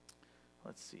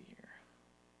let's see here.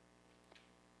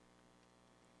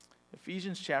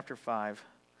 Ephesians chapter 5.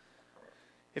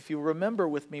 If you remember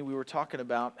with me, we were talking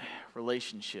about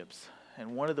relationships.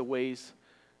 And one of the ways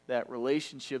that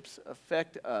relationships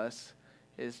affect us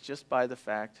is just by the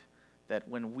fact that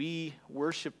when we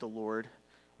worship the Lord,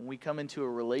 when we come into a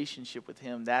relationship with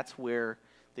Him, that's where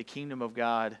the kingdom of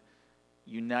God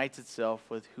unites itself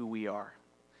with who we are.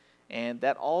 And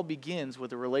that all begins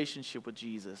with a relationship with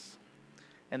Jesus.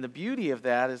 And the beauty of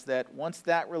that is that once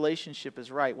that relationship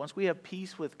is right, once we have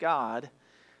peace with God,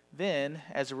 then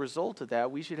as a result of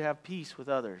that, we should have peace with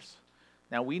others.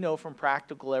 Now, we know from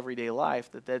practical everyday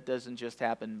life that that doesn't just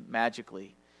happen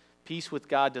magically. Peace with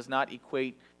God does not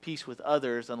equate peace with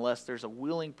others unless there's a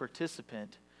willing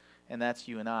participant, and that's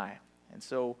you and I. And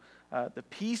so the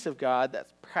peace of God that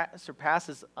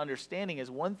surpasses understanding is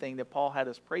one thing that Paul had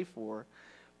us pray for,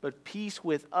 but peace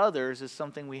with others is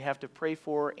something we have to pray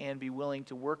for and be willing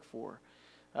to work for.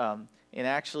 And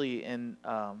actually in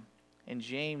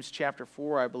James chapter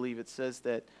 4, I believe it says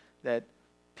that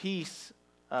peace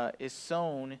is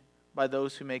sown by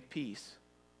those who make peace.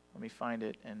 Let me find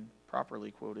it and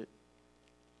properly quote it.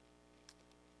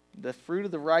 The fruit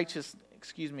of the righteous,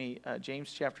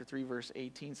 James chapter 3 verse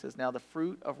 18 says, "Now the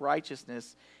fruit of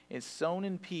righteousness is sown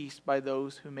in peace by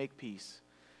those who make peace."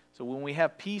 So when we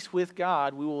have peace with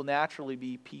God, we will naturally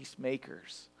be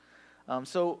peacemakers.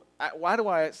 Why do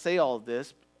I say all of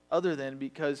this? Other than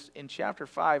because in chapter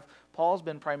 5, Paul's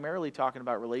been primarily talking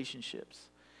about relationships.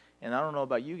 And I don't know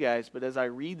about you guys, but as I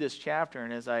read this chapter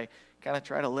and as I kind of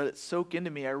try to let it soak into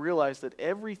me, I realize that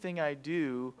everything I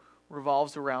do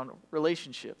revolves around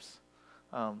relationships.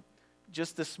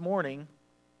 Just this morning,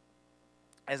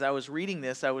 as I was reading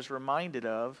this, I was reminded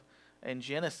of in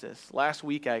Genesis. Last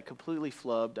week I completely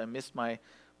flubbed. I missed my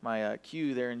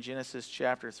cue there in Genesis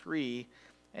chapter 3.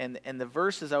 And the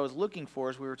verses I was looking for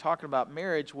as we were talking about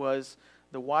marriage was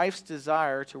the wife's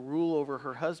desire to rule over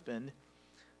her husband.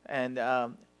 And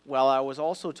while I was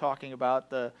also talking about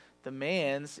the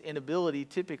man's inability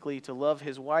typically to love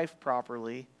his wife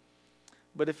properly.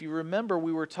 But if you remember,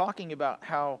 we were talking about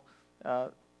how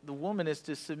the woman is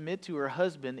to submit to her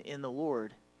husband in the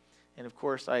Lord. And of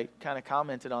course, I kind of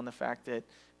commented on the fact that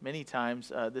many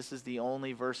times this is the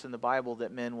only verse in the Bible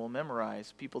that men will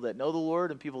memorize. People that know the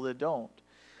Lord and people that don't.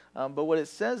 But what it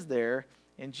says there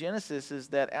in Genesis is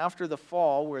that after the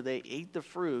fall where they ate the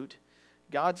fruit,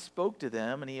 God spoke to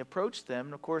them and He approached them.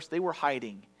 And of course, they were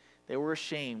hiding. They were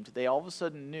ashamed. They all of a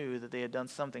sudden knew that they had done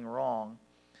something wrong.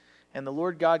 And the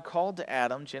Lord God called to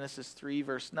Adam, Genesis 3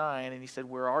 verse 9, and He said,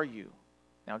 "Where are you?"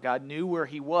 Now God knew where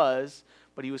he was,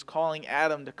 but He was calling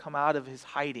Adam to come out of his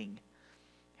hiding.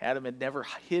 Adam had never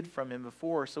hid from Him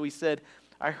before. So He said,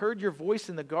 "I heard your voice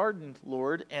in the garden,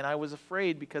 Lord, and I was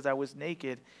afraid because I was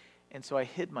naked, and so I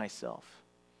hid myself."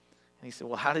 And He said,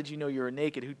 "Well, how did you know you were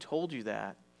naked? Who told you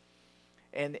that?"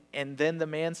 And then the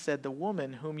man said, "The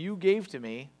woman whom you gave to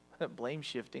me," blame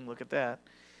shifting, look at that.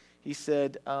 He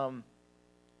said,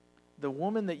 "The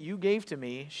woman that you gave to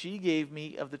me, she gave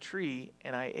me of the tree,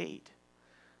 and I ate."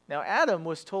 Now, Adam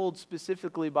was told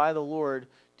specifically by the Lord,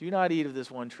 do not eat of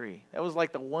this one tree. That was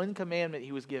like the one commandment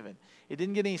he was given. It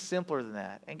didn't get any simpler than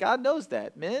that. And God knows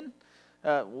that. Men,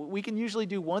 we can usually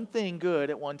do one thing good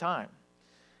at one time.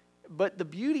 But the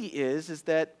beauty is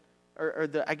that,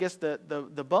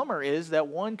 the bummer is that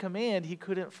one command he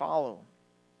couldn't follow.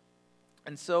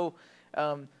 And so,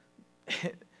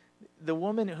 the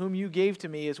woman whom you gave to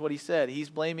me is what he said. He's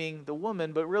blaming the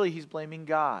woman, but really he's blaming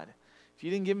God. If you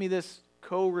didn't give me this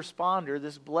co-responder,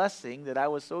 this blessing that I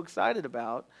was so excited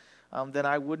about, then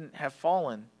I wouldn't have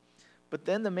fallen. But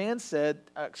then the man said,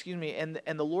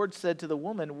 and the Lord said to the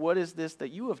woman, "What is this that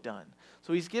you have done?"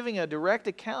 So He's giving a direct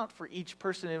account for each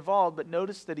person involved, but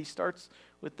notice that He starts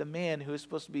with the man who is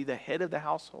supposed to be the head of the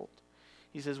household.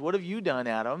 He says, "What have you done,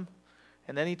 Adam?"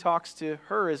 And then He talks to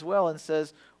her as well and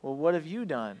says, "Well, what have you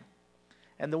done?"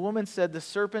 And the woman said, "The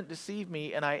serpent deceived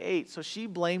me and I ate." So she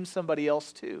blames somebody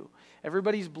else too.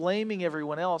 Everybody's blaming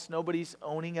everyone else. Nobody's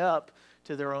owning up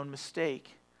to their own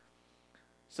mistake.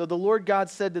 So the Lord God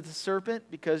said to the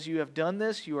serpent, "Because you have done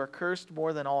this, you are cursed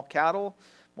more than all cattle,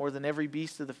 more than every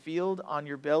beast of the field. On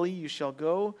your belly you shall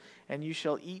go, and you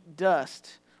shall eat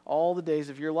dust all the days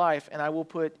of your life. And I will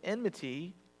put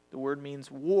enmity," the word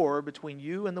means war, "between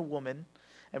you and the woman,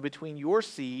 and between your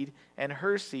seed and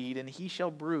her seed, and he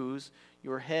shall bruise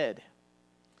your head,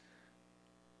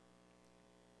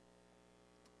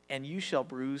 and you shall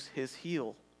bruise his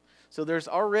heel." So there's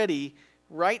already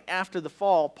right after the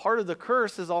fall, part of the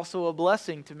curse is also a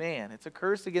blessing to man. It's a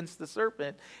curse against the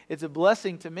serpent. It's a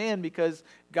blessing to man because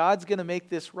God's going to make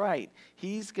this right.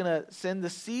 He's going to send the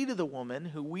seed of the woman,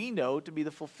 who we know to be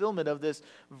the fulfillment of this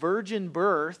virgin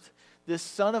birth, this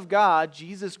Son of God,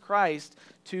 Jesus Christ,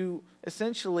 to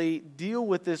essentially deal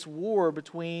with this war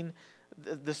between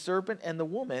the serpent and the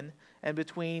woman, and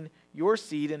between your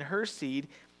seed and her seed.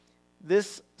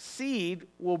 This seed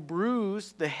will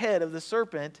bruise the head of the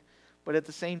serpent, but at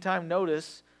the same time,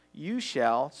 notice, you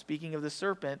shall, speaking of the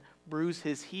serpent, bruise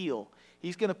his heel.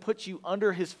 He's going to put you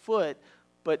under his foot,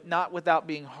 but not without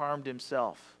being harmed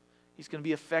himself. He's going to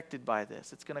be affected by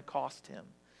this. It's going to cost him.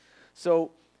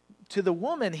 So to the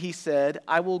woman, he said,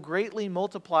 I will greatly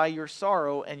multiply your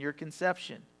sorrow and your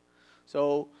conception.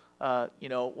 So,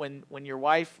 when your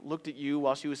wife looked at you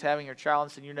while she was having her child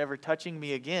and said, you're never touching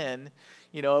me again,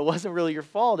 it wasn't really your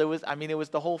fault. It was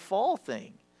the whole fall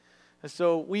thing. And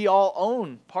so we all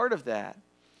own part of that.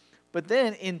 But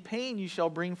then in pain you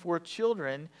shall bring forth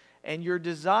children, and your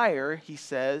desire, he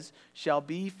says, shall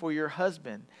be for your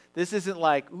husband. This isn't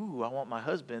like, ooh, I want my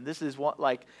husband. This is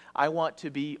like, I want to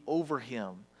be over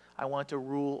him. I want to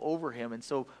rule over him. And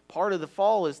so part of the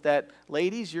fall is that,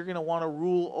 ladies, you're going to want to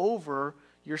rule over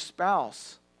your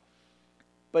spouse.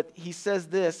 But he says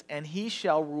this, and he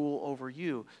shall rule over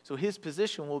you. So his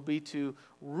position will be to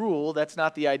rule. That's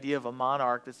not the idea of a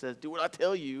monarch that says, do what I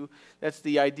tell you. That's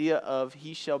the idea of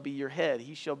he shall be your head.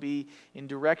 He shall be in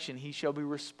direction. He shall be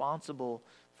responsible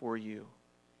for you.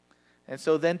 And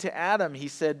so then to Adam he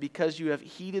said, because you have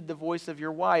heeded the voice of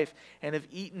your wife and have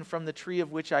eaten from the tree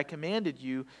of which I commanded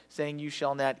you, saying you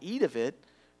shall not eat of it,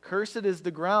 cursed is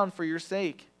the ground for your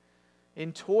sake.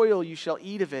 In toil you shall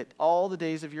eat of it all the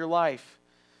days of your life.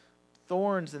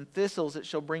 Thorns and thistles it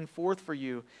shall bring forth for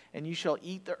you, and you shall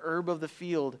eat the herb of the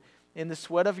field. In the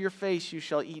sweat of your face you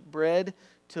shall eat bread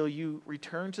till you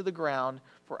return to the ground,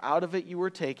 for out of it you were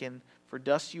taken, for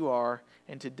dust you are,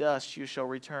 and to dust you shall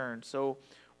return. So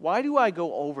why do I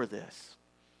go over this?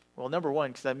 Well, number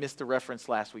one, because I missed the reference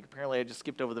last week. Apparently I just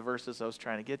skipped over the verses I was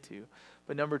trying to get to.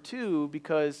 But number two,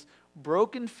 because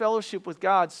broken fellowship with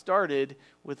God started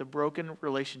with a broken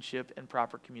relationship and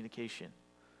proper communication.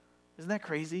 Isn't that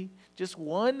crazy? Just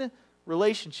one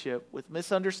relationship with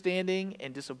misunderstanding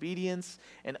and disobedience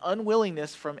and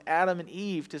unwillingness from Adam and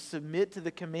Eve to submit to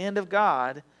the command of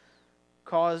God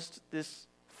caused this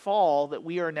fall that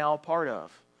we are now a part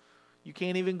of. You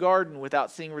can't even garden without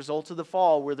seeing results of the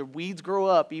fall, where the weeds grow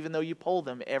up even though you pull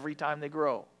them every time they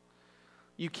grow.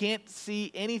 You can't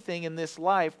see anything in this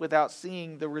life without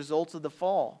seeing the results of the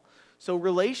fall. So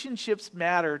relationships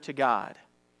matter to God.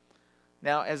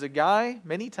 Now, as a guy,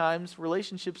 many times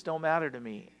relationships don't matter to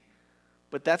me.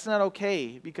 But that's not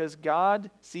okay, because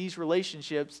God sees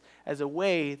relationships as a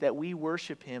way that we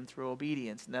worship him through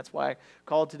obedience. And that's why I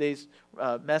called today's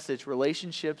message,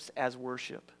 Relationships as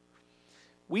Worship.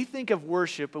 We think of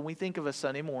worship when we think of a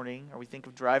Sunday morning, or we think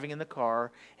of driving in the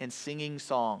car and singing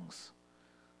songs.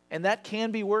 And that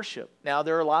can be worship. Now,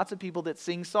 there are lots of people that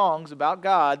sing songs about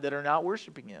God that are not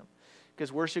worshiping him.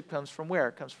 Because worship comes from where?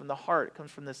 It comes from the heart. It comes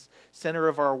from the center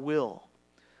of our will.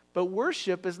 But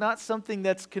worship is not something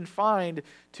that's confined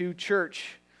to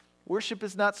church. Worship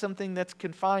is not something that's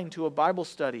confined to a Bible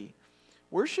study.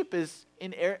 Worship is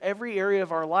in every area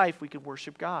of our life we can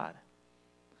worship God.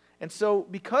 And so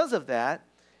because of that,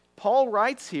 Paul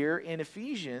writes here in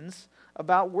Ephesians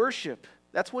about worship.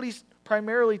 That's what he's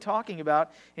primarily talking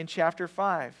about in chapter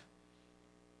 5.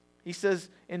 He says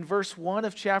in verse 1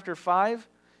 of chapter 5,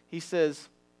 He says,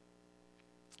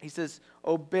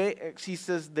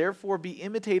 therefore be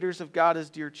imitators of God as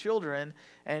dear children,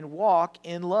 and walk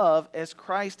in love as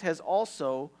Christ has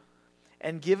also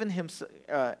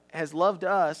has loved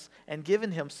us and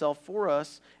given himself for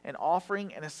us, an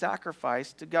offering and a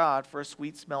sacrifice to God for a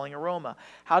sweet-smelling aroma.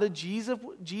 How did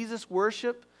Jesus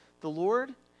worship the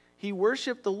Lord? He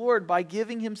worshiped the Lord by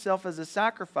giving himself as a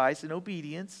sacrifice in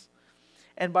obedience,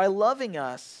 and by loving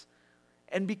us.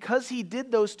 And because he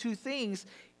did those two things,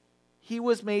 he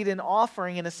was made an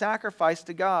offering and a sacrifice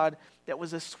to God that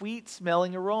was a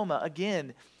sweet-smelling aroma.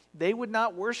 Again, they would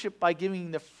not worship by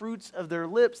giving the fruits of their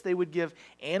lips. They would give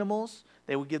animals.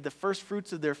 They would give the first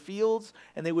fruits of their fields,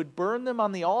 and they would burn them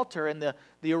on the altar, and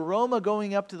the aroma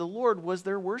going up to the Lord was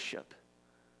their worship.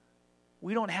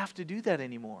 We don't have to do that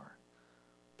anymore.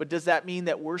 But does that mean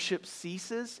that worship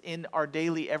ceases in our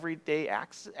daily, everyday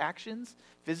actions,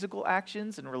 physical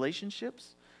actions and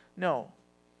relationships? No.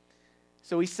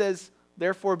 So he says,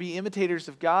 therefore be imitators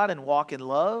of God and walk in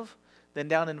love. Then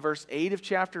down in verse 8 of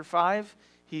chapter 5,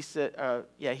 he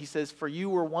says, for you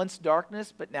were once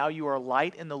darkness, but now you are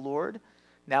light in the Lord.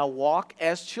 Now walk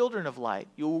as children of light.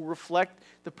 You will reflect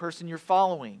the person you're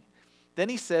following. Then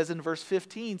he says in verse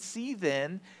 15, see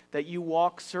then that you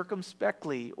walk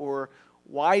circumspectly or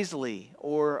wisely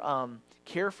or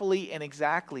carefully and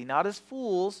exactly, not as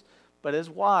fools, but as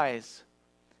wise.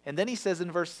 And then he says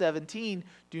in verse 17,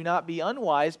 do not be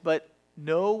unwise, but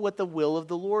know what the will of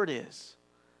the Lord is.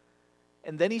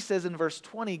 And then he says in verse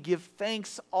 20, give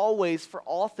thanks always for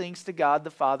all things to God the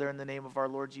Father in the name of our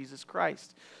Lord Jesus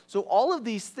Christ. So all of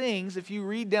these things, if you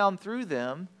read down through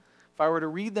them, if I were to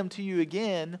read them to you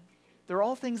again, they're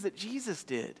all things that Jesus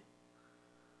did.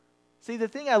 See, the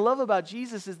thing I love about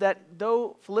Jesus is that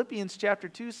though Philippians chapter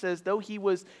 2 says, though he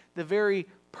was the very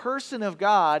person of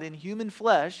God in human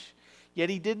flesh,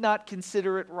 yet he did not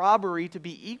consider it robbery to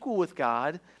be equal with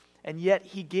God, and yet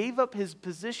he gave up his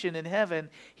position in heaven.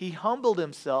 He humbled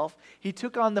himself. He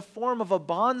took on the form of a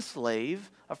bondslave,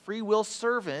 a free will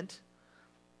servant,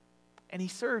 and he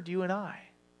served you and I.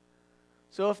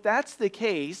 So if that's the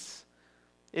case,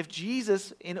 if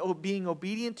Jesus, in being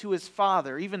obedient to his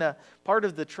Father, even a part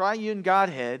of the triune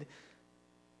Godhead,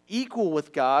 equal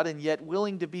with God and yet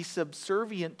willing to be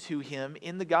subservient to him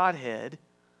in the Godhead,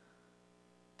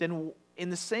 then in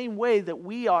the same way that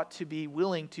we ought to be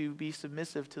willing to be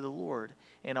submissive to the Lord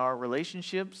in our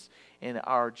relationships, in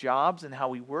our jobs and how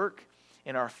we work,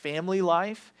 in our family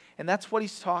life. And that's what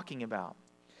he's talking about.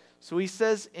 So he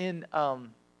says in, I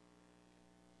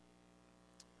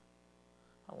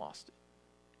lost it.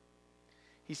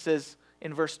 He says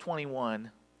in verse 21,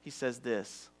 he says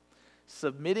this,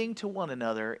 submitting to one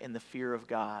another in the fear of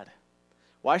God.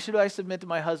 Why should I submit to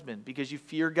my husband? Because you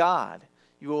fear God.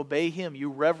 You obey him, you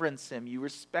reverence him, you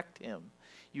respect him.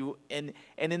 And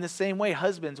in the same way,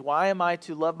 husbands, why am I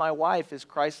to love my wife as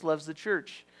Christ loves the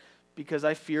church? Because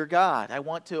I fear God. I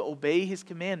want to obey his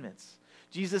commandments.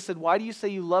 Jesus said, why do you say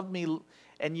you love me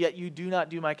and yet you do not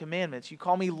do my commandments? You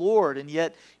call me Lord and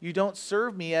yet you don't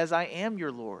serve me as I am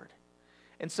your Lord.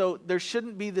 And so there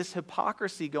shouldn't be this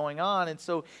hypocrisy going on. And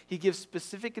so he gives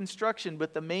specific instruction,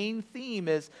 but the main theme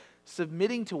is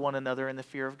submitting to one another in the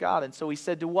fear of God. And so he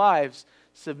said to wives,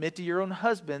 submit to your own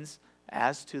husbands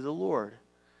as to the Lord.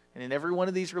 And in every one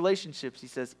of these relationships, he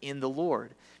says, in the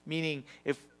Lord. Meaning,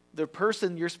 if the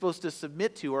person you're supposed to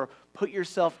submit to or put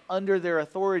yourself under their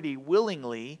authority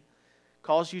willingly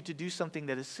calls you to do something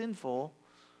that is sinful,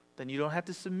 then you don't have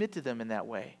to submit to them in that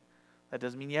way. That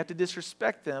doesn't mean you have to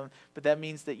disrespect them, but that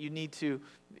means that you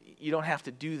don't have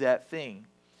to do that thing.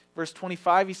 Verse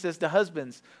 25, he says to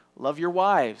husbands, love your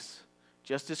wives,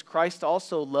 just as Christ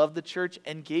also loved the church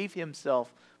and gave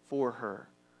himself for her.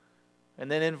 And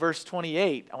then in verse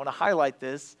 28, I want to highlight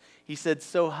this. He said,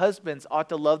 so husbands ought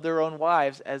to love their own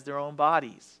wives as their own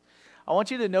bodies. I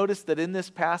want you to notice that in this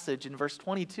passage, in verse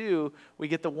 22, we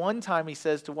get the one time he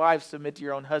says to wives, submit to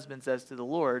your own husbands as to the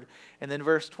Lord. And then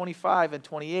verse 25 and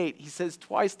 28, he says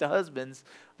twice to husbands,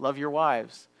 love your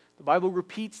wives. The Bible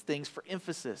repeats things for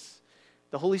emphasis.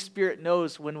 The Holy Spirit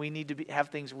knows when we need to have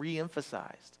things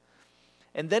re-emphasized.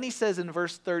 And then he says in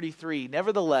verse 33,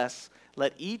 nevertheless,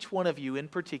 let each one of you in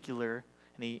particular,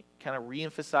 and he kind of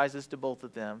re-emphasizes to both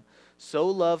of them, so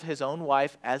love his own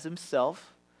wife as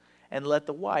himself, and let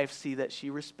the wife see that she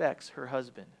respects her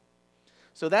husband.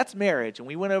 So that's marriage, and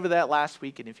we went over that last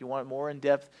week, and if you want more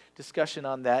in-depth discussion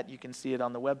on that, you can see it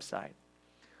on the website.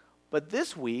 But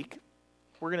this week,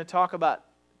 we're going to talk about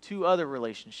two other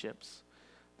relationships.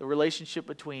 The relationship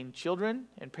between children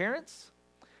and parents,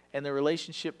 and the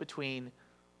relationship between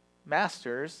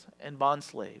masters and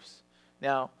bondslaves.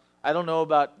 Now, I don't know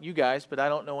about you guys, but I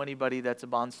don't know anybody that's a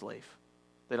bondslave.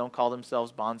 They don't call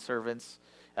themselves bondservants.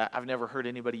 I've never heard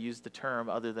anybody use the term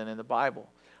other than in the Bible.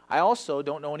 I also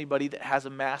don't know anybody that has a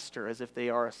master as if they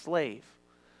are a slave.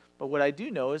 But what I do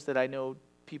know is that I know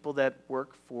people that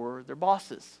work for their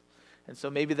bosses. And so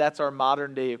maybe that's our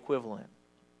modern day equivalent.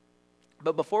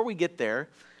 But before we get there,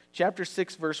 chapter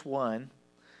 6, verse 1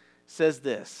 says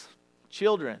this,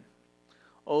 children,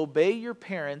 obey your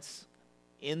parents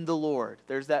in the Lord.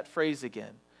 There's that phrase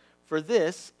again. For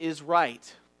this is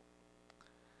right.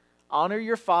 Honor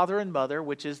your father and mother,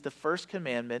 which is the first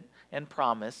commandment and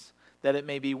promise, that it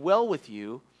may be well with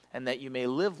you and that you may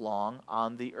live long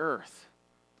on the earth.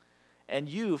 And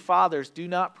you, fathers, do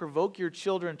not provoke your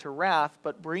children to wrath,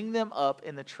 but bring them up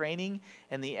in the training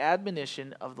and the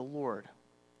admonition of the Lord.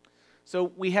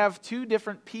 So we have two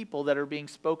different people that are being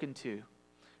spoken to.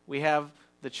 We have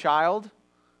the child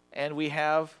and we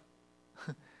have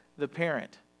the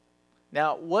parent.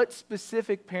 Now, what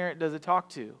specific parent does it talk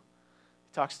to?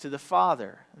 It talks to the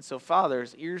father. And so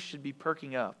fathers, ears should be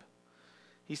perking up.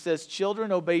 He says,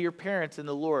 children, obey your parents in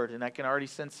the Lord. And I can already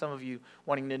sense some of you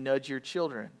wanting to nudge your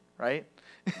children, right?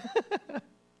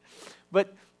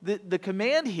 But the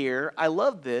command here, I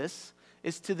love this,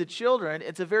 is to the children.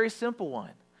 It's a very simple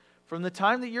one. From the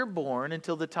time that you're born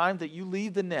until the time that you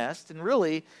leave the nest, and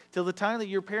really till the time that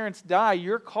your parents die,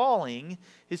 your calling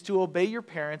is to obey your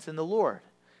parents in the Lord.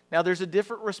 Now, there's a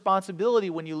different responsibility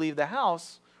when you leave the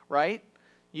house, right?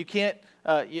 You can't,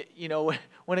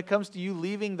 when it comes to you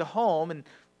leaving the home and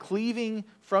cleaving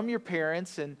from your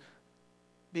parents and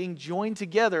being joined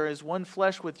together as one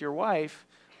flesh with your wife,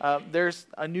 there's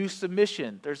a new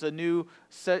submission. There's a new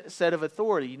set of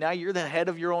authority. Now you're the head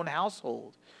of your own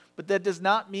household. But that does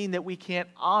not mean that we can't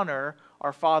honor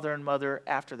our father and mother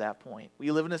after that point. We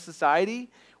live in a society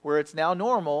where it's now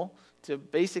normal to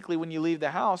basically, when you leave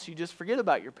the house, you just forget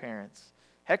about your parents.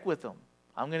 Heck with them.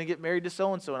 I'm going to get married to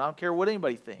so-and-so, and I don't care what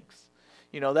anybody thinks.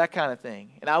 That kind of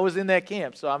thing. And I was in that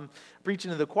camp, so I'm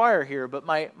preaching to the choir here. But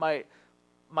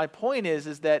my point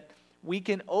is that we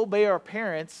can obey our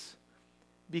parents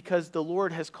because the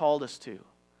Lord has called us to.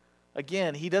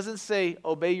 Again, he doesn't say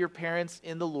obey your parents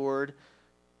in the Lord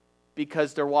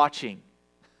because they're watching.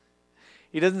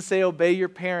 He doesn't say obey your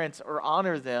parents or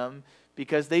honor them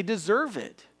because they deserve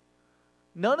it.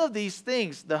 None of these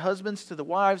things, the husbands to the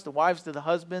wives to the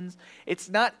husbands, it's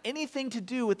not anything to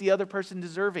do with the other person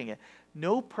deserving it.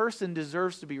 No person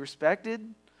deserves to be respected,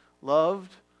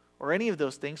 loved, or any of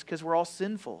those things because we're all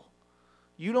sinful.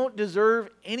 You don't deserve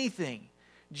anything.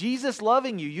 Jesus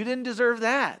loving you, you didn't deserve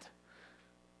that.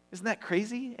 Isn't that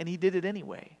crazy? And he did it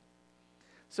anyway.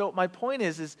 So my point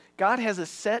is God has a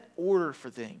set order for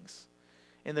things.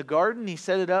 In the garden, he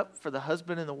set it up for the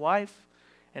husband and the wife.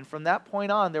 And from that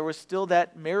point on, there was still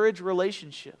that marriage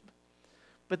relationship.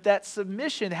 But that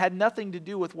submission had nothing to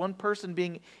do with one person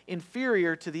being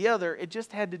inferior to the other. It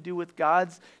just had to do with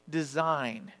God's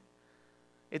design.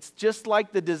 It's just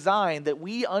like the design that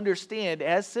we understand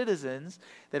as citizens,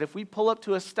 that if we pull up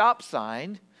to a stop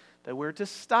sign, that we're to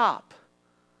stop.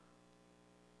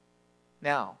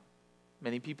 Now,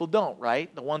 many people don't,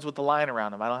 right? The ones with the line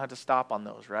around them. I don't have to stop on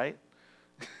those, right?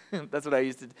 That's what I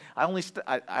used to do. I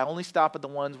only stop at the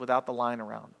ones without the line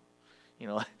around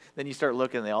them. Then you start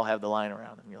looking, and they all have the line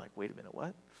around them. You're like, wait a minute,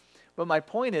 what? But my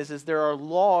point is there are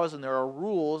laws and there are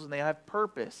rules and they have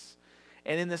purpose.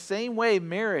 And in the same way,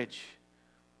 marriage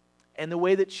and the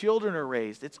way that children are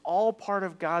raised, it's all part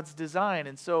of God's design.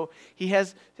 And so he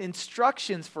has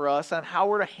instructions for us on how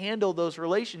we're to handle those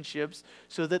relationships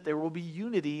so that there will be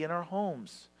unity in our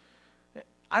homes.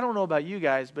 I don't know about you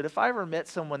guys, but if I ever met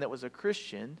someone that was a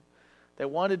Christian that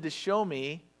wanted to show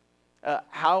me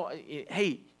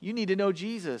hey, you need to know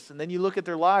Jesus, and then you look at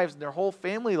their lives and their whole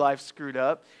family life screwed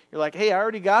up, you're like, hey, I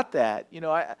already got that.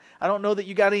 I don't know that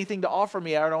you got anything to offer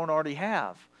me I don't already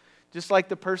have. Just like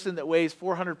the person that weighs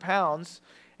 400 pounds,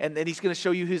 and then he's going to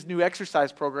show you his new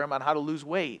exercise program on how to lose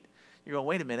weight. You're going,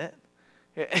 wait a minute.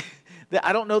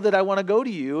 I don't know that I want to go to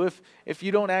you if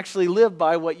you don't actually live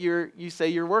by what you say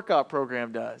your workout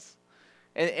program does.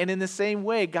 And in the same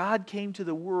way, God came to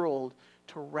the world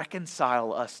to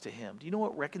reconcile us to him. Do you know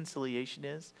what reconciliation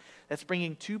is? That's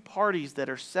bringing two parties that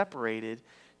are separated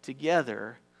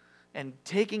together and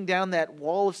taking down that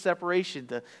wall of separation,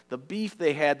 the beef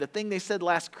they had, the thing they said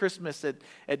last Christmas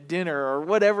at dinner, or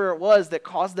whatever it was that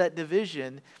caused that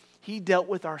division. He dealt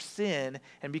with our sin,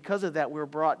 and because of that, we were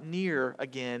brought near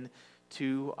again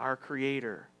to our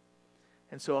Creator.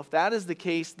 And so if that is the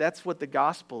case, that's what the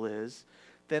gospel is,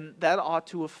 then that ought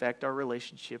to affect our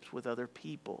relationships with other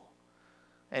people.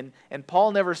 And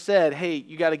Paul never said, hey,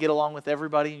 you got to get along with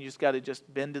everybody and you just got to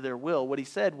just bend to their will. What he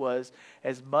said was,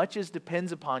 as much as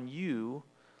depends upon you,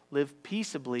 live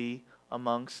peaceably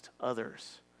amongst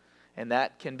others. And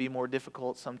that can be more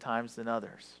difficult sometimes than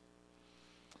others.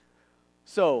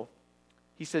 So,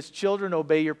 he says, children,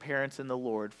 obey your parents in the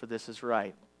Lord, for this is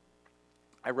right.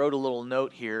 I wrote a little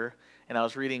note here, and I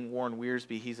was reading Warren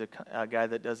Wiersbe. He's a guy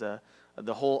that does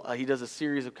he does a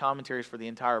series of commentaries for the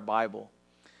entire Bible.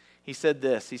 He said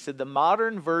this. He said, the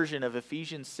modern version of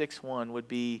Ephesians 6:1 would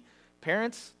be,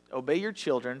 parents, obey your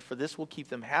children, for this will keep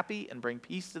them happy and bring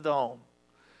peace to the home.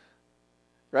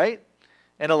 Right?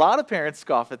 And a lot of parents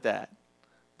scoff at that.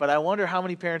 But I wonder how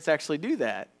many parents actually do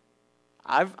that.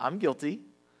 I'm guilty.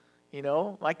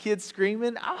 My kid's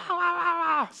screaming. Ah, ah,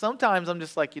 ah. Sometimes I'm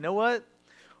just like, you know what?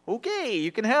 Okay,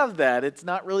 you can have that. It's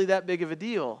not really that big of a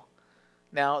deal.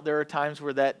 Now, there are times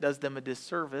where that does them a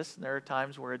disservice, and there are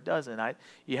times where it doesn't.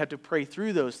 You have to pray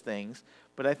through those things.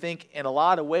 But I think in a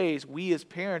lot of ways, we as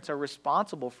parents are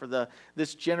responsible for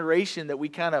this generation that we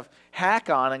kind of hack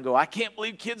on and go, I can't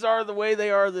believe kids are the way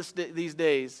they are these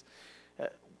days.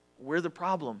 We're the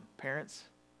problem, parents.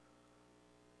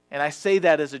 And I say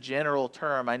that as a general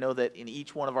term. I know that in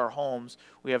each one of our homes,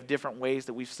 we have different ways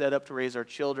that we've set up to raise our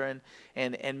children,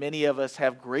 and many of us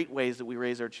have great ways that we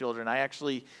raise our children. I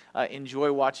actually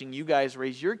enjoy watching you guys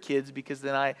raise your kids, because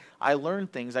then I learn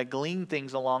things, I glean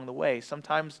things along the way.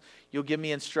 Sometimes you'll give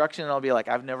me instruction and I'll be like,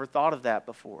 I've never thought of that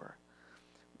before.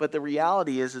 But the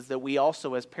reality is that we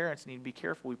also as parents need to be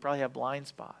careful. We probably have blind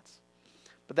spots.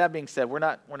 But that being said, we're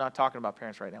not talking about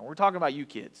parents right now. We're talking about you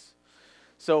kids.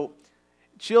 So,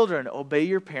 children, obey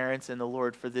your parents in the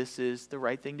Lord, for this is the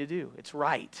right thing to do. It's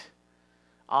right.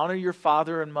 Honor your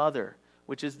father and mother,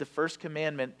 which is the first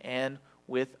commandment, and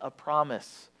with a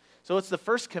promise. So it's the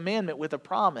first commandment with a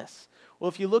promise. Well,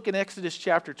 if you look in Exodus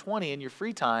chapter 20 in your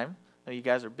free time, I know you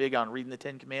guys are big on reading the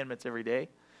 10 Commandments every day,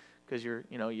 because you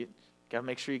got to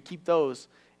make sure you keep those.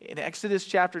 In Exodus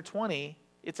chapter 20,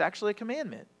 it's actually a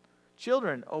commandment.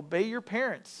 Children, obey your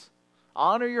parents.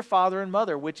 Honor your father and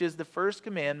mother, which is the first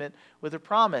commandment with a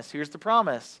promise. Here's the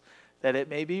promise, that it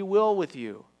may be well with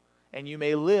you, and you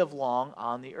may live long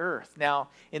on the earth. Now,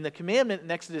 in the commandment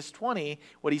in Exodus 20,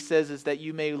 what he says is that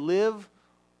you may live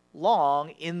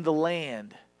long in the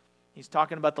land. He's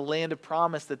talking about the land of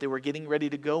promise that they were getting ready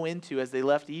to go into as they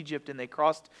left Egypt and they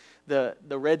crossed the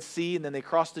Red Sea, and then they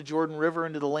crossed the Jordan River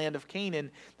into the land of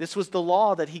Canaan. This was the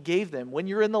law that he gave them. When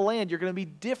you're in the land, you're going to be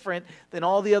different than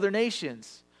all the other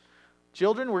nations.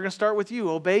 Children, we're going to start with you.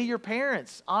 Obey your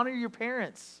parents. Honor your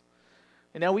parents.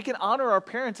 And now we can honor our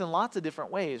parents in lots of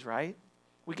different ways, right?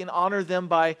 We can honor them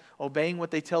by obeying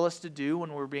what they tell us to do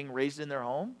when we're being raised in their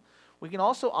home. We can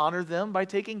also honor them by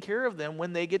taking care of them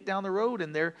when they get down the road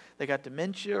and they got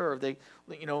dementia, or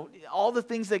all the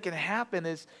things that can happen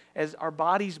as our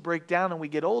bodies break down and we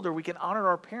get older. We can honor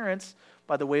our parents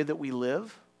by the way that we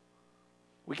live.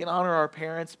 We can honor our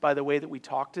parents by the way that we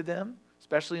talk to them,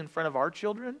 especially in front of our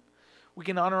children. We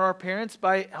can honor our parents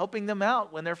by helping them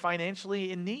out when they're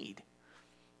financially in need.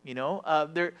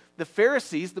 The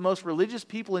Pharisees, the most religious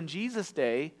people in Jesus'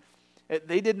 day,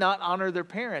 they did not honor their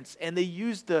parents, and they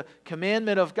used the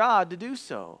commandment of God to do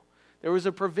so. There was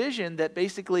a provision that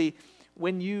basically,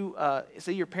 when you,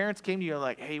 say your parents came to you and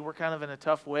like, hey, we're kind of in a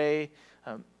tough way,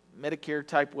 Medicare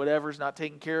type whatever's not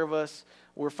taking care of us,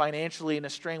 we're financially in a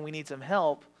strain, we need some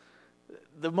help.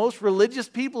 The most religious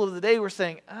people of the day were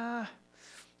saying, I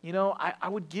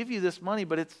would give you this money,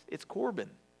 but it's Corban,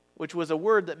 which was a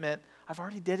word that meant, I've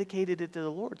already dedicated it to the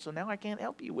Lord, so now I can't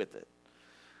help you with it.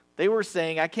 They were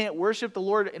saying, I can't worship the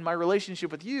Lord in my relationship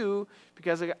with you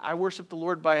because I worship the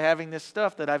Lord by having this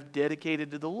stuff that I've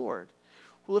dedicated to the Lord.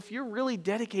 Well, if you're really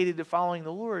dedicated to following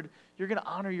the Lord, you're going to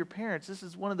honor your parents. This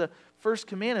is one of the first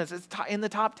commandments. It's in the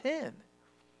top 10.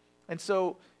 And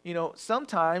so,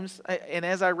 sometimes, and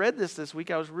as I read this week,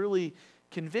 I was really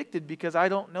convicted because I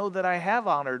don't know that I have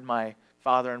honored my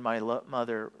father and my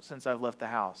mother since I've left the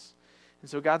house. And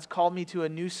so God's called me to a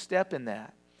new step in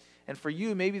that. And for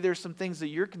you, maybe there's some things that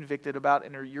you're convicted about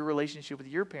in your relationship with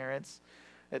your parents.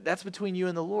 That's between you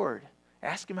and the Lord.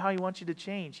 Ask him how he wants you to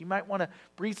change. He might want to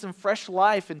breathe some fresh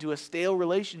life into a stale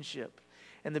relationship.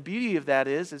 And the beauty of that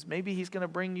is maybe he's going to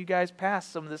bring you guys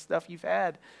past some of the stuff you've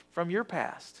had from your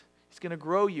past. He's going to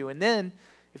grow you. And then,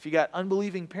 if you got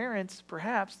unbelieving parents,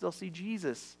 perhaps they'll see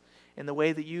Jesus in the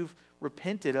way that you've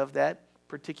repented of that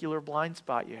particular blind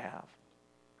spot you have.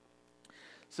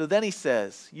 So then he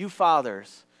says, you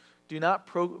fathers, do not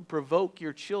provoke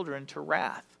your children to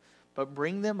wrath, but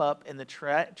bring them up in the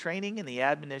training and the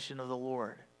admonition of the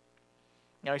Lord.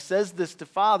 Now he says this to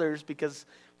fathers because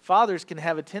fathers can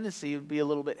have a tendency to be a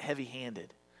little bit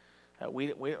heavy-handed.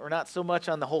 We're not so much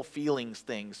on the whole feelings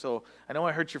thing. So I know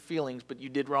I hurt your feelings, but you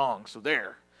did wrong, so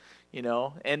there.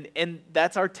 And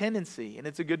that's our tendency. And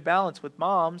it's a good balance with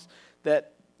moms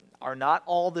that are not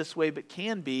all this way, but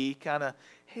can be kind of,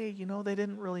 hey, they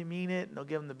didn't really mean it, and they'll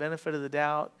give them the benefit of the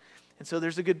doubt. And so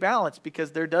there's a good balance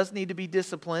because there does need to be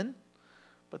discipline,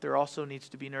 but there also needs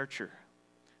to be nurture.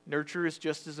 Nurture is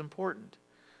just as important.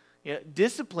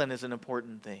 Discipline is an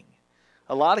important thing.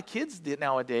 A lot of kids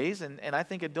nowadays, and I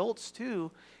think adults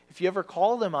too, if you ever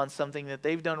call them on something that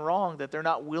they've done wrong that they're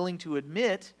not willing to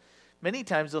admit, many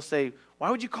times they'll say, why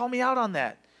would you call me out on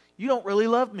that? You don't really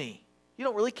love me. You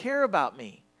don't really care about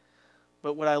me.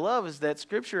 But what I love is that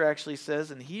Scripture actually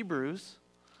says in Hebrews,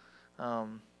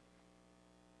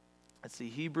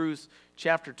 Hebrews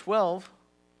chapter 12,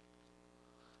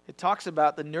 it talks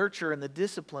about the nurture and the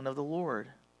discipline of the Lord.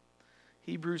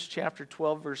 Hebrews chapter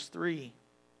 12, verse 3.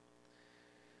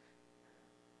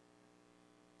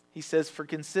 He says, for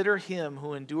consider him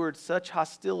who endured such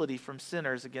hostility from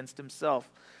sinners against himself,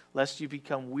 lest you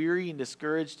become weary and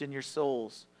discouraged in your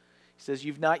souls. He says,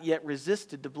 you've not yet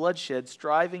resisted to bloodshed,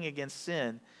 striving against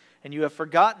sin, and you have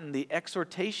forgotten the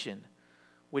exhortation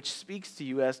which speaks to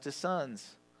you as to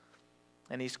sons.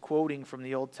 And he's quoting from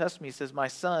the Old Testament. He says, my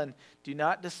son, do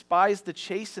not despise the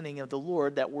chastening of the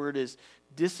Lord. That word is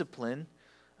discipline.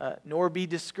 Nor be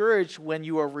discouraged when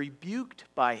you are rebuked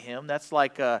by him. That's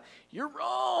like, you're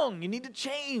wrong. You need to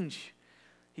change.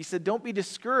 He said, don't be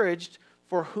discouraged.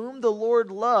 For whom the Lord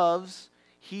loves,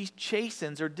 he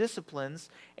chastens or disciplines,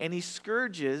 and he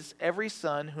scourges every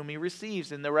son whom he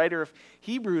receives. And the writer of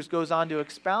Hebrews goes on to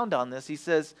expound on this. He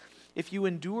says, if you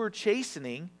endure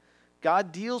chastening,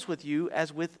 God deals with you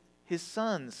as with his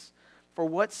sons. For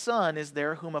what son is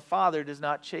there whom a father does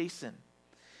not chasten?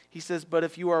 He says, but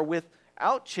if you are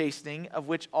without chastening, of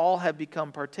which all have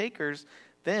become partakers,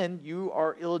 then you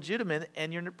are illegitimate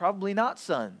and you're probably not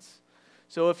sons.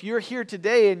 So if you're here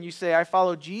today and you say, I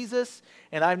follow Jesus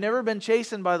and I've never been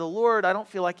chastened by the Lord, I don't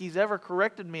feel like he's ever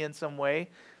corrected me in some way,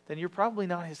 then you're probably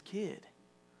not his kid.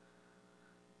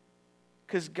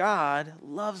 Because God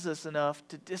loves us enough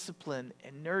to discipline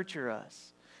and nurture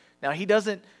us. Now, he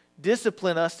doesn't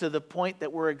discipline us to the point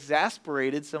that we're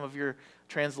exasperated. Some of your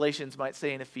translations might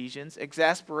say in Ephesians.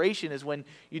 Exasperation is when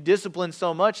you discipline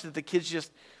so much that the kid's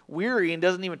just weary and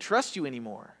doesn't even trust you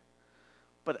anymore.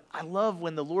 But I love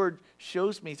when the Lord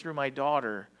shows me through my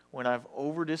daughter when I've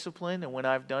over-disciplined and when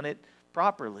I've done it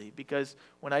properly. Because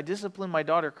when I discipline my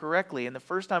daughter correctly, and the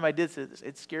first time I did this,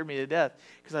 it scared me to death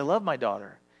because I love my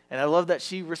daughter. And I love that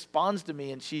she responds to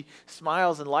me and she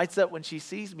smiles and lights up when she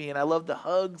sees me. And I love the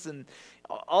hugs and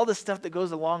all the stuff that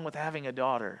goes along with having a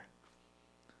daughter.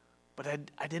 But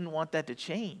I didn't want that to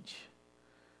change.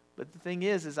 But the thing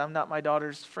is I'm not my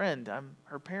daughter's friend. I'm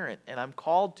her parent. And I'm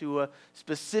called to a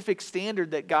specific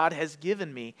standard that God has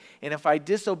given me. And if I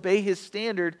disobey his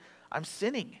standard, I'm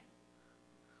sinning.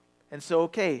 And so,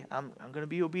 okay, I'm going to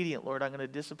be obedient, Lord. I'm going to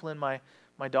discipline my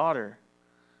daughter.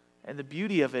 And the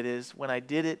beauty of it is when I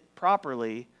did it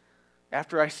properly,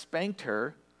 after I spanked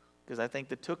her, because I think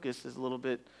the tuchus is a little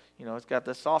bit, it's got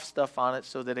the soft stuff on it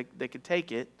so that they could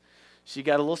take it. She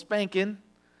got a little spanking,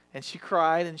 and she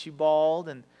cried, and she bawled,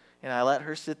 and I let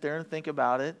her sit there and think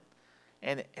about it.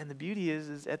 And the beauty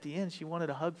is at the end, she wanted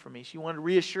a hug from me. She wanted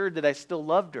reassured that I still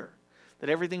loved her, that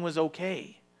everything was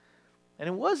okay. And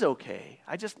it was okay.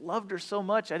 I just loved her so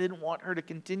much, I didn't want her to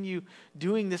continue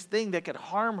doing this thing that could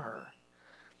harm her.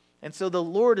 And so the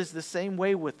Lord is the same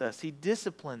way with us. He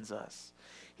disciplines us.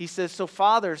 He says, so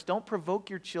fathers, don't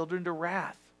provoke your children to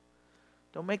wrath.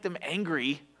 Don't make them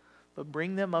angry, but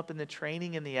bring them up in the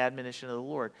training and the admonition of the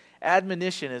Lord.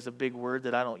 Admonition is a big word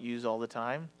that I don't use all the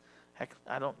time. Heck,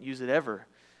 I don't use it ever.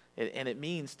 And it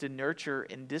means to nurture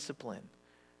and discipline,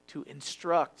 to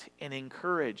instruct and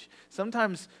encourage.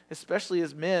 Sometimes, especially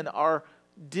as men, our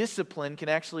discipline can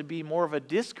actually be more of a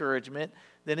discouragement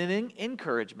than an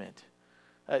encouragement.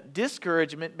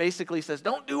 Discouragement basically says,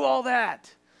 don't do all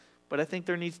that. But I think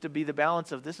there needs to be the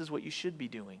balance of this is what you should be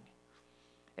doing.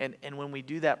 And when we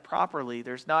do that properly,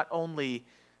 there's not only,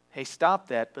 hey, stop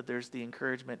that, but there's the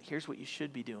encouragement, here's what you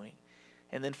should be doing.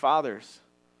 And then fathers,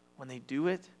 when they do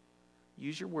it,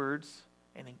 use your words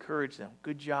and encourage them.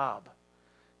 Good job.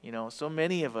 So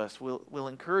many of us will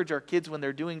encourage our kids when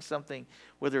they're doing something,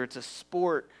 whether it's a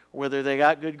sport, or whether they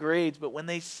got good grades, but when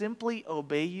they simply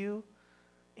obey you,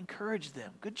 encourage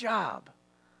them. Good job.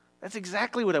 That's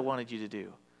exactly what I wanted you to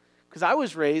do. Because I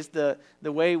was raised, the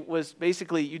way was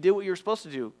basically you did what you were supposed to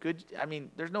do.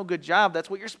 There's no good job. That's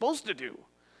what you're supposed to do.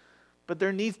 But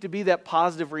there needs to be that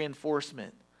positive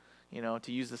reinforcement,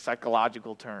 to use the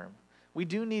psychological term. We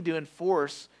do need to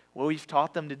enforce what we've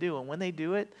taught them to do. And when they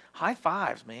do it, high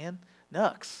fives, man.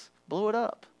 Knucks. Blow it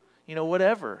up.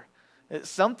 Whatever. It's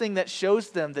something that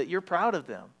shows them that you're proud of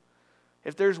them.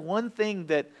 If there's one thing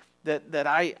that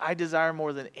I desire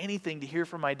more than anything to hear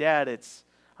from my dad, it's,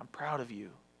 I'm proud of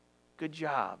you. Good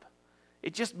job.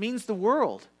 It just means the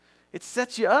world. It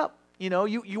sets you up. You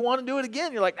want to do it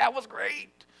again. You're like, that was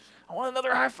great. I want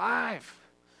another high five.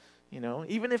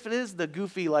 Even if it is the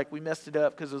goofy, like we messed it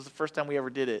up because it was the first time we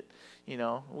ever did it.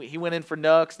 He went in for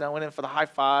knucks, and I went in for the high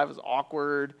five. It was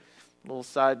awkward. A little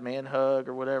side man hug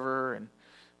or whatever. And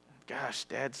gosh,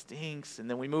 Dad stinks. And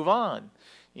then we move on.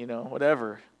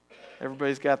 Whatever.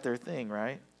 Everybody's got their thing,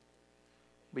 right?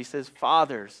 But he says,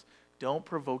 fathers, don't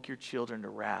provoke your children to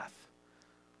wrath.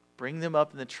 Bring them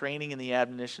up in the training and the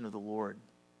admonition of the Lord.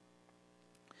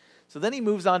 So then he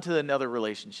moves on to another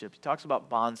relationship. He talks about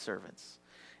bondservants.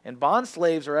 And bond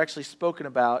slaves are actually spoken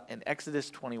about in Exodus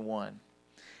 21.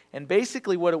 And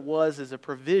basically what it was is a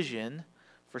provision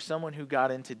for someone who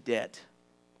got into debt.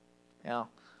 Now,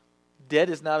 debt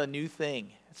is not a new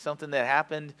thing. It's something that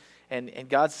happened, and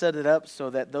God set it up so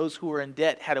that those who were in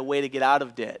debt had a way to get out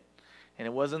of debt. And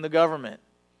it wasn't the government.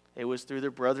 It was through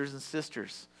their brothers and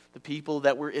sisters, the people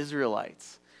that were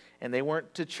Israelites. and they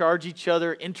weren't to charge each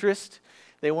other interest.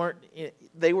 They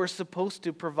were supposed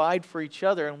to provide for each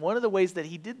other. And one of the ways that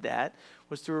he did that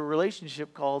was through a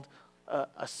relationship called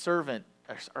a servant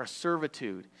or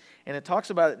servitude. And it talks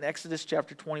about it in Exodus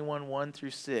chapter 21, 1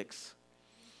 through 6.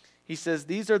 He says,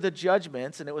 "These are the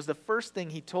judgments," and it was the first thing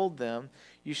he told them,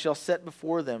 "you shall set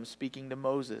before them," speaking to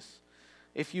Moses.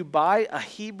 "If you buy a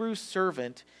Hebrew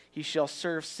servant, he shall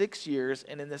serve 6 years,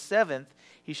 and in the 7th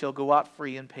he shall go out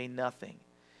free and pay nothing.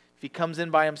 If he comes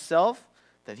in by himself,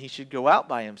 then he should go out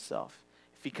by himself.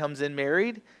 If he comes in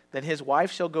married, then his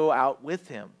wife shall go out with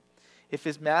him. If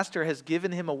his master has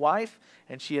given him a wife,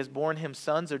 and she has borne him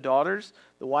sons or daughters,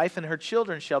 the wife and her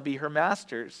children shall be her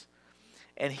master's,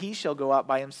 and he shall go out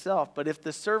by himself. But if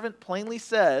the servant plainly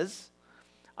says,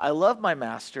 'I love my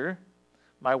master,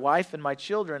 my wife, and my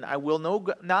children, I will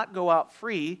not go out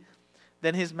free,'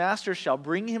 then his master shall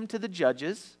bring him to the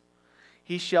judges.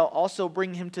 He shall also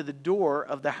bring him to the door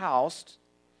of the house,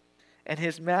 and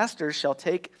his master shall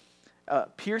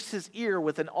pierce his ear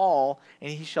with an awl,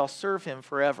 and he shall serve him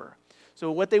forever." So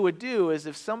what they would do is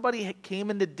if somebody came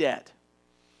into debt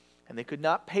and they could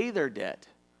not pay their debt,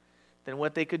 then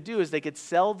what they could do is they could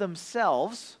sell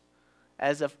themselves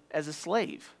as a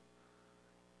slave.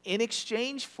 In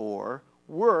exchange for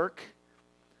work,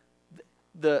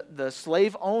 the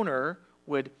slave owner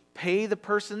would pay the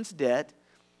person's debt,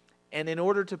 and in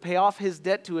order to pay off his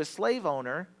debt to his slave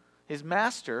owner, his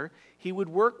master, he would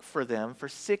work for them for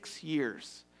 6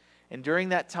 years. And during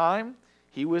that time,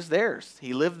 he was theirs.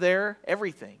 He lived there,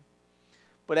 everything.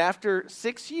 But after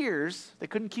 6 years, they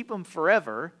couldn't keep him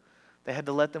forever. They had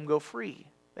to let them go free.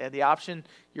 They had the option,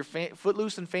 you're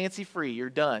footloose and fancy free. You're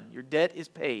done. Your debt is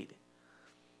paid.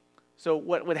 So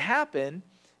what would happen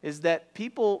is that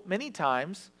people many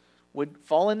times would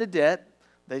fall into debt.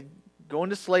 They'd go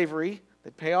into slavery.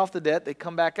 They'd pay off the debt. They'd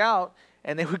come back out,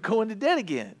 and they would go into debt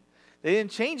again. They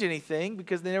didn't change anything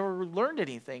because they never learned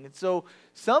anything. And so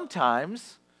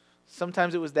sometimes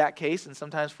it was that case, and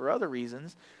sometimes for other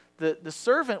reasons, the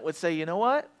servant would say, "You know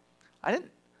what?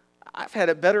 I've had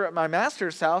it better at my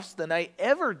master's house than I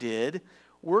ever did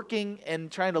working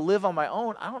and trying to live on my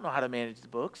own. I don't know how to manage the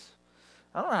books.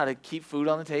 I don't know how to keep food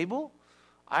on the table.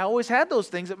 I always had those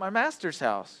things at my master's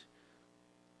house.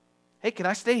 Hey, can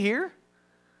I stay here?"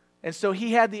 And so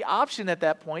he had the option at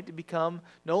that point to become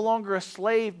no longer a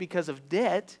slave because of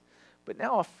debt, but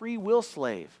now a free will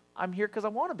slave. I'm here because I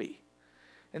want to be.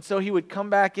 And so he would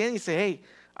come back in, he'd say, "Hey,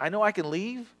 I know I can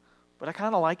leave, but I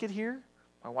kind of like it here.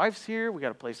 My wife's here, we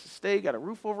got a place to stay, got a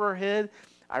roof over our head.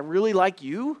 I really like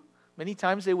you." Many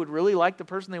times they would really like the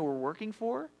person they were working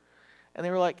for. And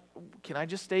they were like, "Can I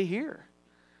just stay here?"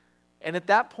 And at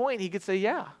that point, he could say,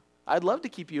 "Yeah, I'd love to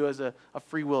keep you as a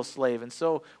free will slave." And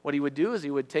so what he would do is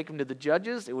he would take him to the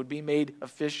judges. It would be made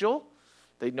official.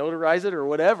 They'd notarize it or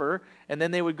whatever. And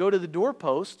then they would go to the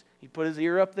doorpost. He'd put his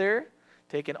ear up there,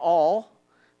 take an awl,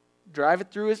 drive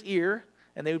it through his ear,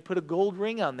 and they would put a gold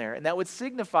ring on there. And that would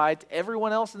signify to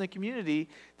everyone else in the community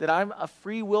that I'm a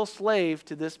free will slave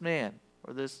to this man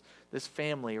or this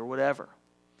family or whatever.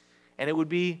 And it would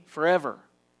be forever.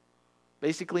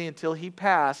 Basically, until he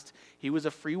passed, he was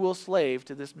a free will slave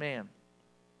to this man.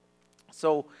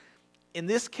 So in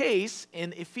this case,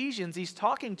 in Ephesians, he's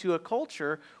talking to a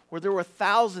culture where there were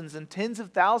thousands and tens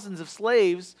of thousands of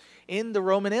slaves in the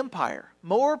Roman Empire.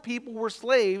 More people were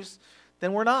slaves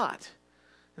than were not.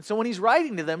 And so when he's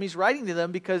writing to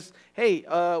them because, hey,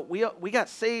 we got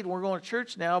saved, we're going to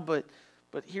church now, but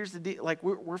here's the deal, like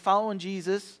we're following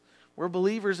Jesus, we're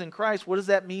believers in Christ. What does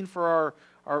that mean for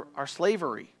our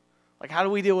slavery? Like, how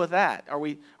do we deal with that? Are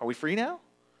we free now?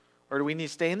 Or do we need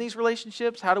to stay in these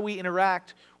relationships? How do we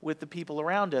interact with the people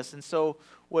around us? And so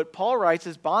what Paul writes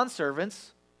is,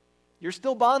 bondservants, you're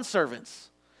still bondservants.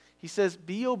 He says,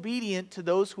 be obedient to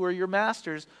those who are your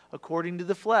masters according to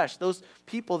the flesh. Those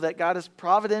people that God has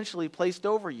providentially placed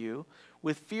over you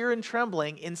with fear and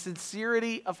trembling in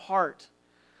sincerity of heart.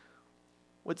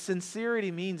 What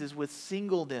sincerity means is with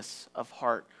singleness of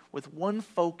heart, with one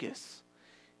focus.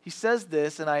 He says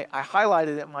this, and I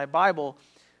highlighted it in my Bible.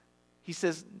 He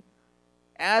says,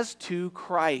 as to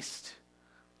Christ.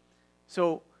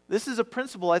 So this is a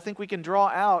principle I think we can draw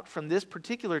out from this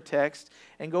particular text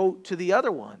and go to the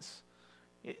other ones.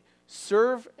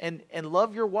 Serve and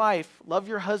love your wife, love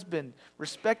your husband,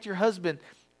 respect your husband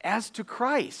as to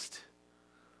Christ.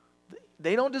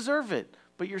 They don't deserve it,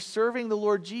 but you're serving the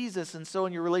Lord Jesus. And so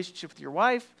in your relationship with your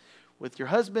wife, with your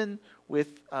husband,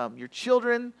 with your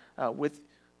children, with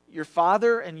your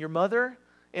father and your mother,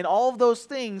 and all of those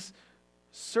things,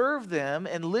 serve them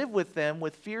and live with them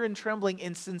with fear and trembling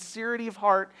in sincerity of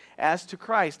heart as to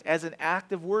Christ, as an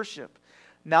act of worship.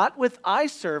 Not with eye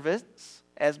service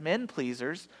as men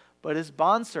pleasers, but as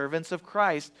bondservants of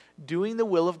Christ, doing the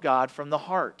will of God from the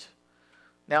heart.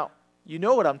 Now, you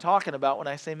know what I'm talking about when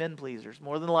I say men pleasers,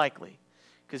 more than likely.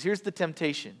 Because here's the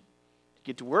temptation. You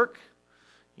get to work,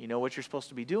 you know what you're supposed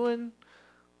to be doing,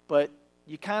 but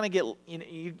you kind of get,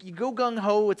 you go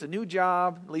gung-ho, it's a new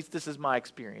job. At least this is my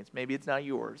experience. Maybe it's not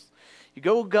yours. You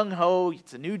go gung-ho,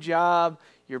 it's a new job.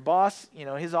 Your boss,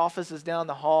 his office is down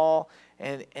the hall,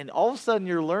 and all of a sudden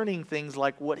you're learning things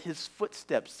like what his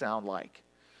footsteps sound like.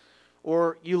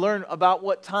 Or you learn about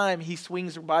what time he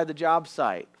swings by the job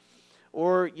site.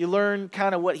 Or you learn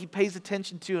kind of what he pays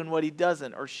attention to and what he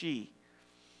doesn't, or she.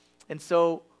 And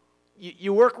so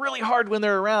you work really hard when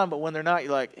they're around, but when they're not,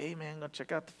 you're like, hey man, go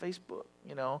check out the Facebook,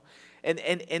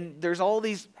 And there's all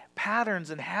these patterns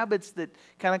and habits that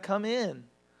kind of come in.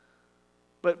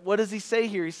 But what does he say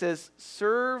here? He says,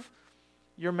 serve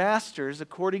your masters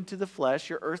according to the flesh,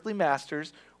 your earthly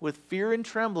masters, with fear and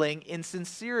trembling, in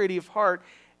sincerity of heart,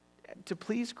 to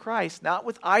please Christ, not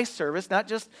with eye service, not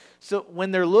just so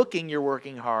when they're looking you're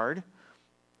working hard,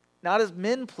 not as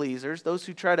men pleasers, those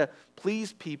who try to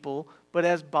please people, but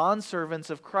as bondservants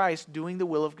of Christ, doing the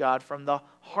will of God from the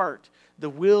heart. The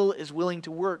will is willing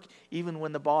to work even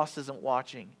when the boss isn't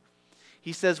watching.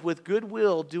 He says, with good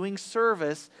will, doing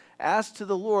service as to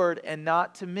the Lord and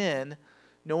not to men,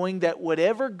 knowing that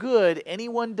whatever good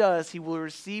anyone does, he will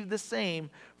receive the same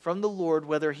from the Lord,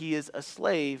 whether he is a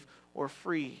slave or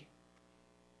free.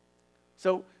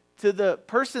 So, to the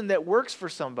person that works for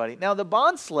somebody. Now, the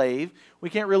bond slave,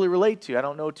 we can't really relate to. I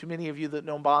don't know too many of you that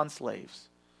know bond slaves.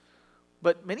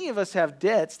 But many of us have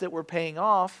debts that we're paying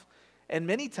off, and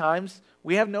many times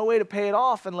we have no way to pay it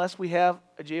off unless we have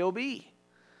a JOB.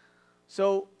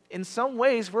 So, in some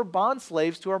ways, we're bond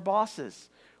slaves to our bosses.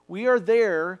 We are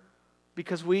there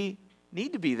because we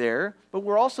need to be there, but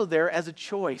we're also there as a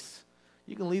choice.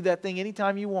 You can leave that thing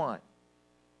anytime you want.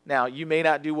 Now, you may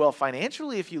not do well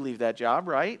financially if you leave that job,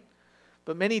 right?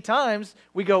 But many times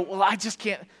we go, well, I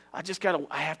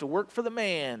have to work for the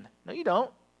man. No, you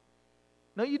don't.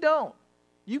 No, you don't.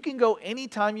 You can go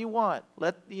anytime you want.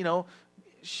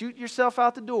 Shoot yourself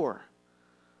out the door.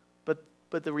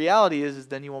 But the reality is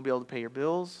then you won't be able to pay your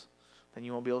bills, then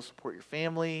you won't be able to support your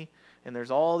family, and there's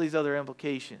all these other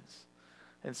implications.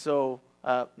 And so,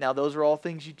 now those are all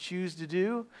things you choose to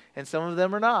do, and some of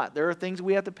them are not. There are things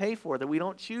we have to pay for that we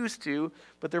don't choose to,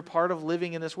 but they're part of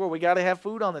living in this world. We got to have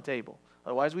food on the table.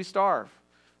 Otherwise we starve.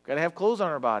 We've got to have clothes on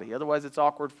our body. Otherwise it's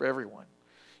awkward for everyone.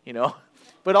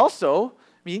 But also,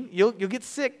 you'll get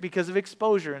sick because of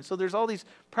exposure. And so there's all these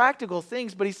practical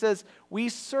things, but he says we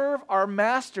serve our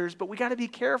masters, but we got to be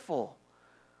careful.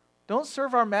 Don't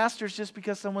serve our masters just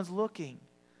because someone's looking.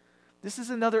 This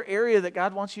is another area that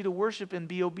God wants you to worship and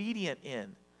be obedient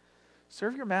in.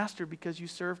 Serve your master because you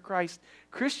serve Christ.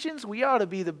 Christians, we ought to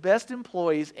be the best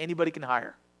employees anybody can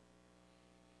hire.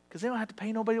 Because they don't have to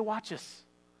pay nobody to watch us.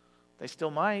 They still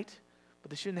might,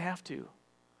 but they shouldn't have to.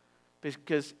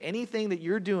 Because anything that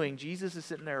you're doing, Jesus is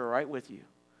sitting there right with you.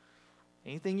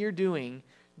 Anything you're doing,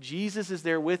 Jesus is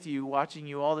there with you, watching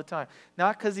you all the time.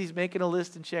 Not because he's making a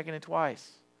list and checking it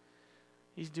twice.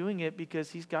 He's doing it because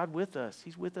he's God with us.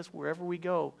 He's with us wherever we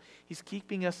go. He's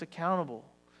keeping us accountable.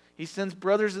 He sends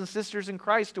brothers and sisters in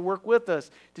Christ to work with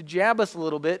us, to jab us a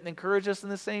little bit and encourage us in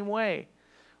the same way.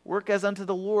 Work as unto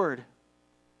the Lord.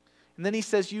 And then he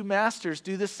says, you masters,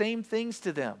 do the same things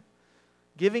to them.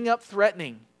 Giving up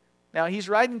threatening. Now, he's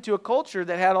writing to a culture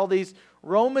that had all these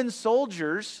Roman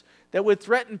soldiers that would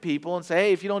threaten people and say,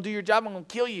 hey, if you don't do your job, I'm going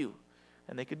to kill you.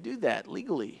 And they could do that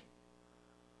legally.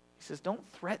 He says, don't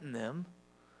threaten them.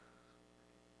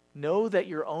 Know that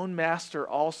your own master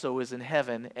also is in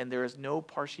heaven, and there is no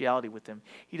partiality with him.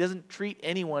 He doesn't treat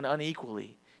anyone unequally.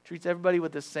 He treats everybody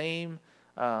with the same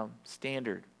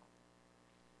standard.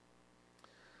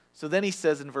 So then he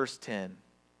says in verse 10,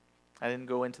 I didn't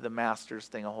go into the masters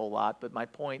thing a whole lot, but my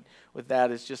point with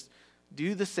that is just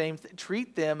do the same thing.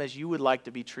 Treat them as you would like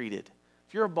to be treated.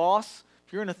 If you're a boss,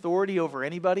 if you're an authority over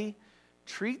anybody,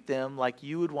 treat them like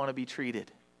you would want to be treated.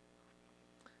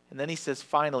 And then he says,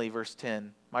 finally, verse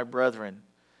 10, my brethren,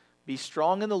 be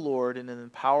strong in the Lord and in the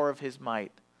power of his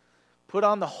might. Put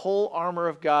on the whole armor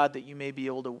of God that you may be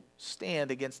able to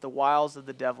stand against the wiles of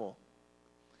the devil.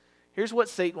 Here's what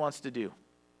Satan wants to do.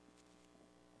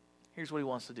 Here's what he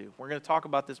wants to do. We're going to talk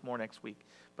about this more next week,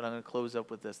 but I'm going to close up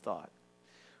with this thought.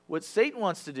 What Satan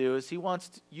wants to do is he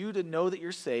wants you to know that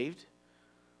you're saved,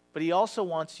 but he also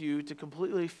wants you to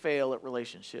completely fail at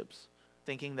relationships,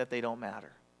 thinking that they don't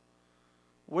matter.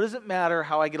 What does it matter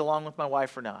how I get along with my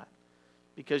wife or not?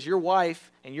 Because your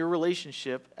wife and your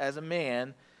relationship as a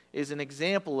man is an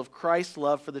example of Christ's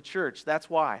love for the church. That's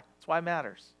why. That's why it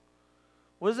matters.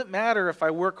 What does it matter if I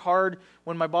work hard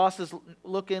when my boss is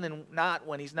looking and not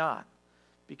when he's not?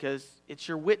 Because it's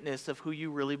your witness of who you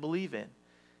really believe in.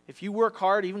 If you work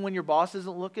hard even when your boss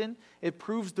isn't looking, it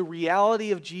proves the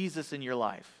reality of Jesus in your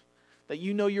life, that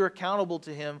you know you're accountable to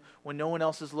him when no one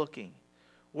else is looking.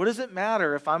 What does it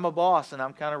matter if I'm a boss and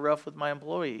I'm kind of rough with my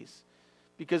employees?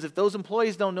 Because if those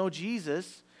employees don't know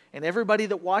Jesus, and everybody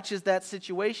that watches that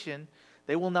situation,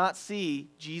 they will not see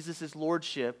Jesus'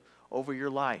 lordship over your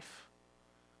life.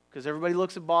 Because everybody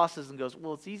looks at bosses and goes,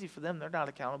 well, it's easy for them. They're not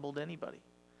accountable to anybody.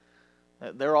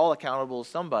 They're all accountable to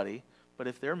somebody, but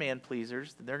if they're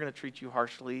man-pleasers, then they're going to treat you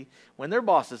harshly when their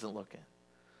boss isn't looking.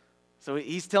 So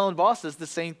he's telling bosses the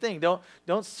same thing.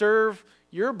 Don't serve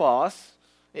your boss.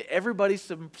 Everybody's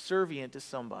subservient to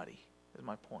somebody, is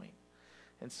my point.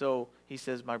 And so he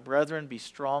says, my brethren, be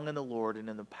strong in the Lord and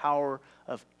in the power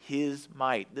of his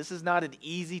might. This is not an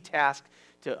easy task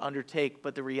to undertake,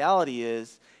 but the reality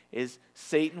is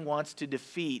Satan wants to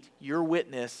defeat your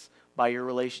witness by your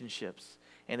relationships.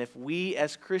 And if we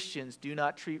as Christians do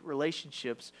not treat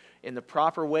relationships in the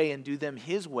proper way and do them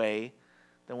his way,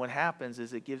 then what happens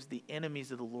is it gives the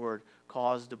enemies of the Lord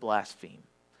cause to blaspheme.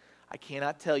 I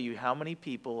cannot tell you how many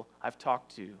people I've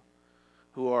talked to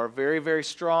who are very, very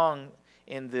strong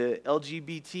in the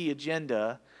LGBT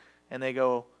agenda, and they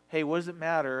go, hey, what does it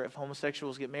matter if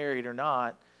homosexuals get married or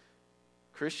not?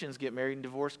 Christians get married and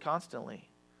divorced constantly.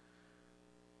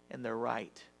 And they're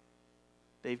right.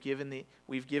 We've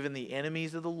given the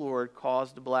enemies of the Lord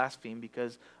cause to blaspheme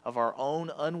because of our own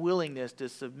unwillingness to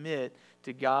submit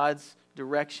to God's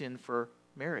direction for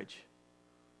marriage.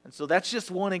 And so that's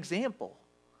just one example.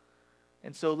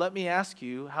 And so let me ask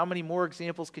you, how many more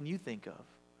examples can you think of?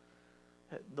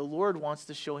 The Lord wants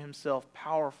to show himself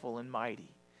powerful and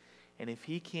mighty. And if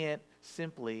he can't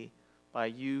simply, by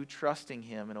you trusting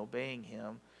him and obeying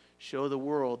him, show the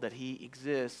world that he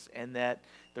exists and that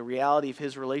the reality of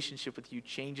his relationship with you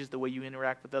changes the way you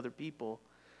interact with other people,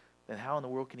 then how in the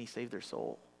world can he save their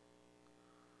soul?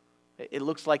 It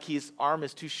looks like his arm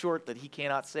is too short that he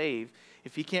cannot save.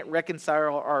 If he can't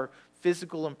reconcile our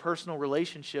physical and personal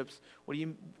relationships,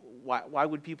 why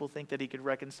would people think that he could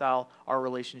reconcile our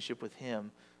relationship with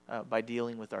him by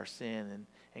dealing with our sin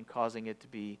and causing it to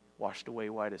be washed away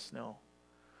white as snow?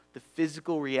 The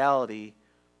physical reality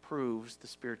proves the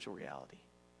spiritual reality.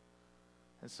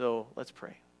 And so let's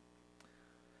pray.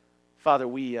 Father,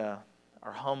 we are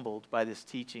humbled by this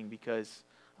teaching because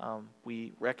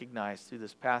we recognize through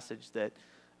this passage that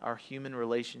our human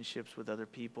relationships with other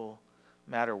people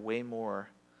matter way more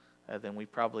than we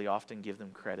probably often give them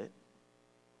credit.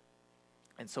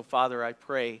 And so, Father, I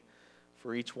pray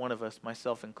for each one of us,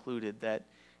 myself included, that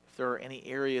if there are any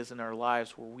areas in our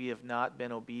lives where we have not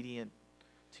been obedient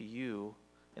to you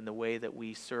in the way that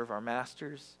we serve our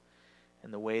masters,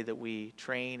 in the way that we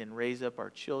train and raise up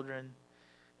our children,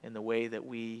 in the way that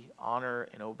we honor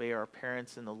and obey our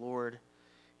parents in the Lord,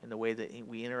 in the way that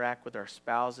we interact with our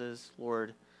spouses,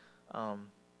 Lord,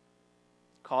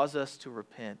 cause us to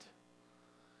repent.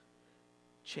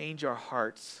 Change our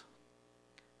hearts.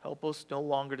 Help us no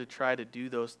longer to try to do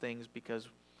those things because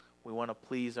we want to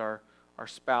please our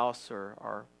spouse or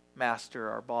our master,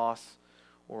 our boss,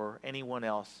 or anyone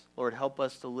else. Lord, help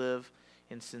us to live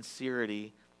in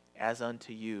sincerity as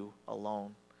unto you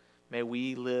alone. May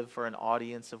we live for an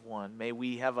audience of one. May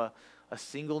we have a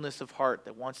singleness of heart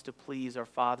that wants to please our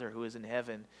Father who is in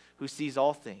heaven, who sees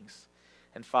all things.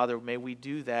 And Father, may we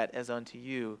do that as unto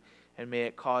you, and may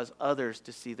it cause others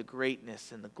to see the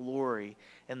greatness and the glory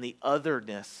and the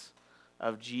otherness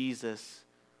of Jesus.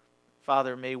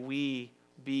 Father, may we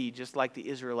be, just like the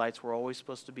Israelites were always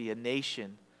supposed to be, a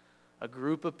nation, a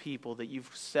group of people that you've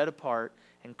set apart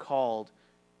and called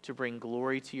to bring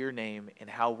glory to your name in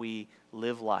how we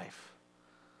live life.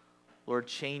 Lord,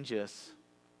 change us,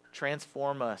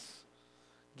 transform us,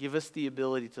 give us the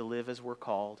ability to live as we're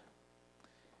called.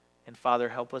 And Father,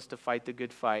 help us to fight the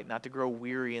good fight, not to grow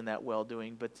weary in that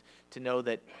well-doing, but to know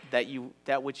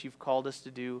that which you've called us to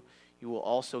do, you will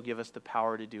also give us the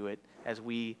power to do it as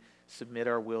we submit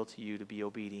our will to you to be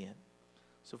obedient.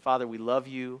 So Father, we love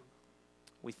you,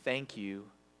 we thank you,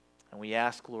 and we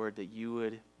ask, Lord, that you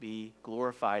would be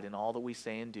glorified in all that we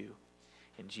say and do.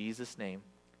 In Jesus' name,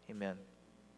 amen.